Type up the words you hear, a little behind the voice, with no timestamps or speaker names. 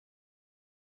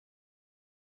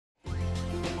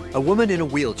A woman in a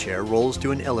wheelchair rolls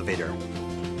to an elevator.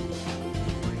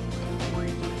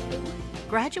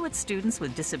 Graduate students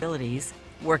with disabilities,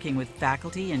 working with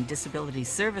faculty and disability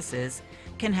services,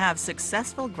 can have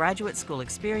successful graduate school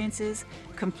experiences,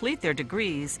 complete their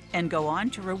degrees, and go on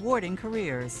to rewarding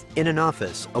careers. In an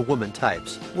office, a woman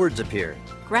types. Words appear.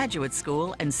 Graduate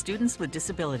school and students with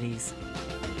disabilities.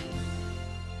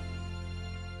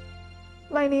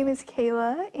 My name is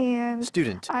Kayla, and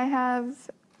Student. I have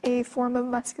a form of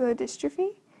muscular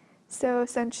dystrophy. So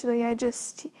essentially I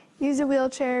just use a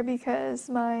wheelchair because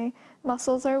my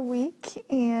muscles are weak,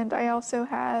 and I also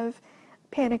have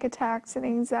panic attacks and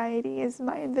anxiety as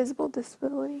my invisible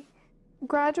disability.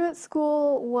 Graduate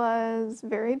school was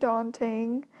very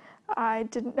daunting. I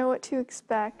didn't know what to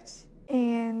expect,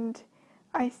 and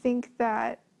I think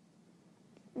that,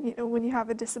 when you have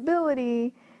a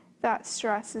disability, that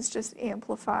stress is just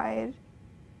amplified.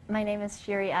 My name is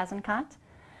Shiri Azenkant.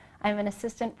 I'm an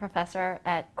assistant professor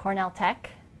at Cornell Tech.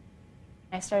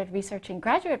 I started researching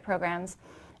graduate programs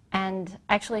and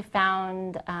actually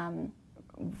found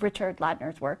Richard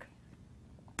Ladner's work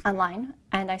online,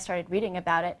 and I started reading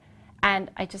about it,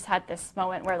 and I just had this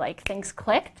moment where things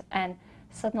clicked, and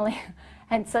suddenly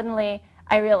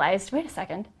I realized, wait a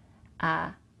second,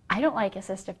 I don't like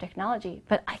assistive technology,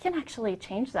 but I can actually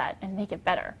change that and make it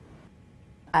better.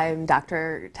 I'm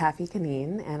Dr. Taffy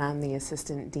Kaneen, and I'm the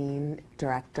Assistant Dean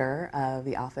Director of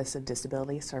the Office of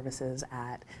Disability Services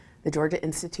at the Georgia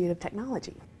Institute of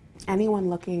Technology. Anyone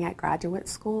looking at graduate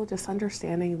school, just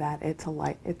understanding that it's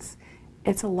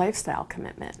a lifestyle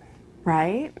commitment,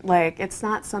 right? It's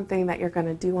not something that you're going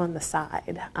to do on the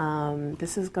side.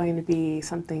 This is going to be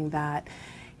something that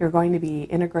you're going to be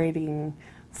integrating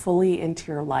fully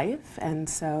into your life, and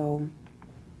so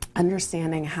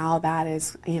understanding how that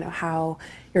is, how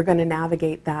you're going to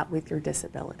navigate that with your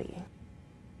disability.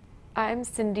 I'm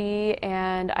Cindy,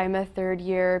 and I'm a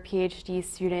third-year PhD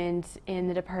student in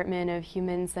the Department of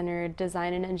Human-Centered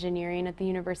Design and Engineering at the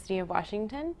University of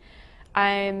Washington.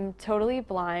 I'm totally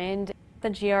blind. The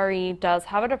GRE does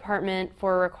have a department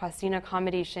for requesting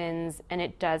accommodations, and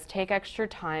it does take extra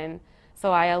time,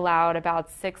 so I allowed about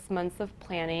 6 months of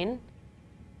planning.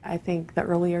 I think the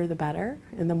earlier the better,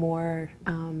 and the more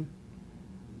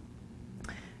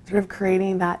sort of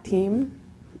creating that team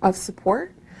of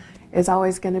support is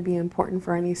always going to be important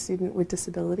for any student with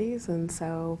disabilities, and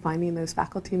so finding those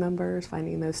faculty members,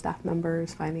 finding those staff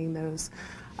members, finding those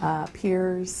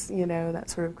peers, that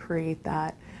sort of create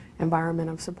that environment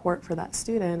of support for that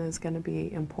student is going to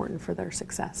be important for their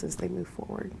success as they move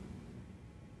forward.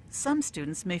 Some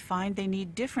students may find they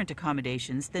need different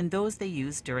accommodations than those they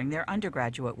used during their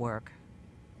undergraduate work.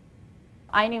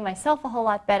 I knew myself a whole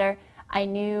lot better. I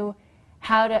knew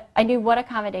what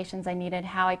accommodations I needed,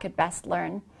 how I could best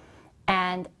learn,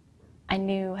 and I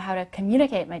knew how to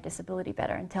communicate my disability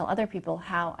better and tell other people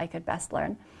how I could best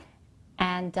learn.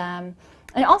 And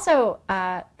also,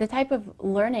 the type of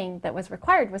learning that was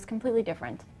required was completely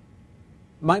different.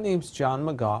 My name's John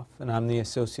McGough, and I'm the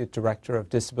Associate Director of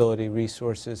Disability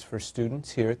Resources for Students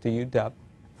here at the UW.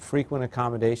 Frequent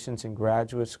accommodations in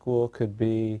graduate school could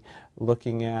be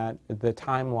looking at the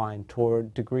timeline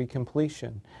toward degree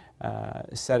completion,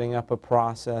 setting up a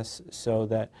process so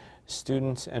that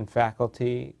students and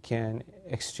faculty can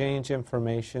exchange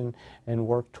information and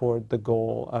work toward the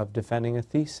goal of defending a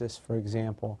thesis, for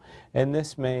example. And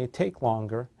this may take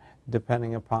longer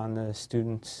depending upon the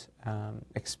student's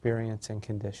experience and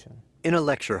condition. In a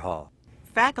lecture hall.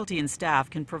 Faculty and staff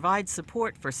can provide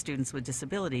support for students with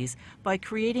disabilities by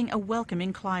creating a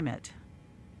welcoming climate.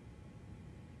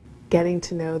 Getting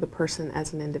to know the person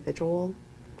as an individual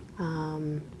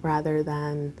rather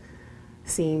than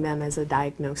seeing them as a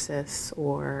diagnosis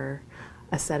or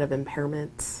a set of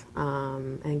impairments,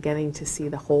 and getting to see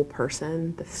the whole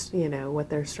person, what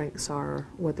their strengths are,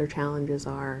 what their challenges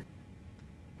are.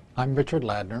 I'm Richard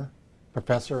Ladner,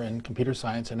 professor in computer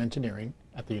science and engineering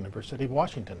at the University of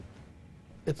Washington.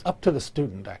 It's up to the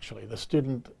student, actually. The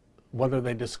student, whether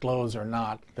they disclose or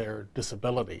not their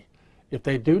disability. If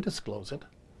they do disclose it,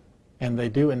 and they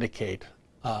do indicate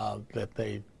that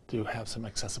they do have some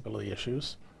accessibility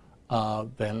issues,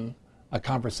 then a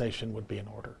conversation would be in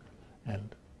order.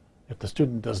 And if the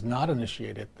student does not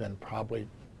initiate it, then probably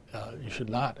you should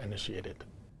not initiate it.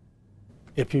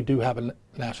 If you do have a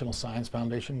National Science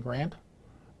Foundation grant,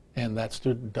 and that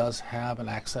student does have an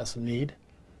access need,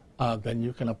 then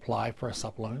you can apply for a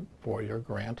supplement for your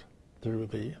grant through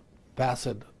the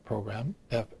FASED program,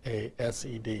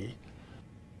 F-A-S-E-D.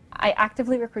 I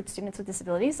actively recruit students with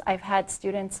disabilities. I've had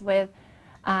students with,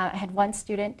 I had one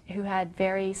student who had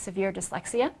very severe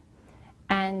dyslexia,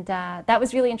 And that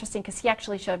was really interesting because he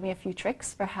actually showed me a few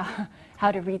tricks for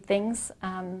how to read things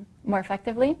more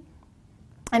effectively.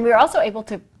 And we were also able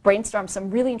to brainstorm some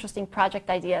really interesting project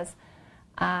ideas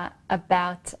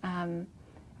about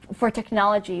for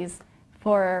technologies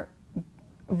for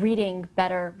reading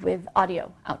better with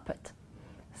audio output.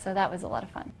 So that was a lot of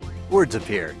fun. Words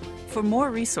appear. For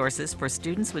more resources for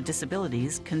students with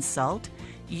disabilities, consult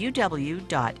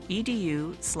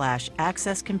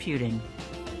uw.edu/accesscomputing.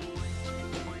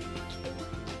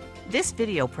 This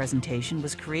video presentation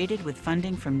was created with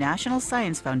funding from National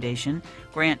Science Foundation,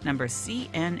 grant number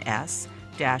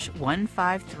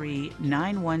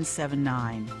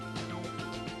CNS-1539179.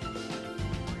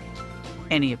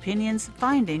 Any opinions,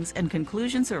 findings, and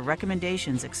conclusions or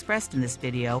recommendations expressed in this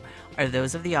video are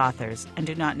those of the authors and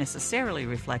do not necessarily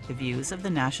reflect the views of the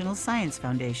National Science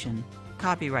Foundation.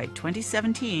 Copyright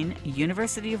 2017,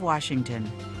 University of Washington.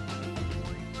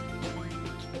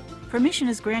 Permission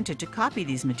is granted to copy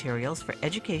these materials for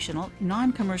educational,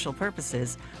 non-commercial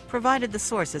purposes, provided the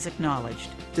source is acknowledged.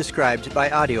 Described by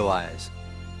AudioEyes.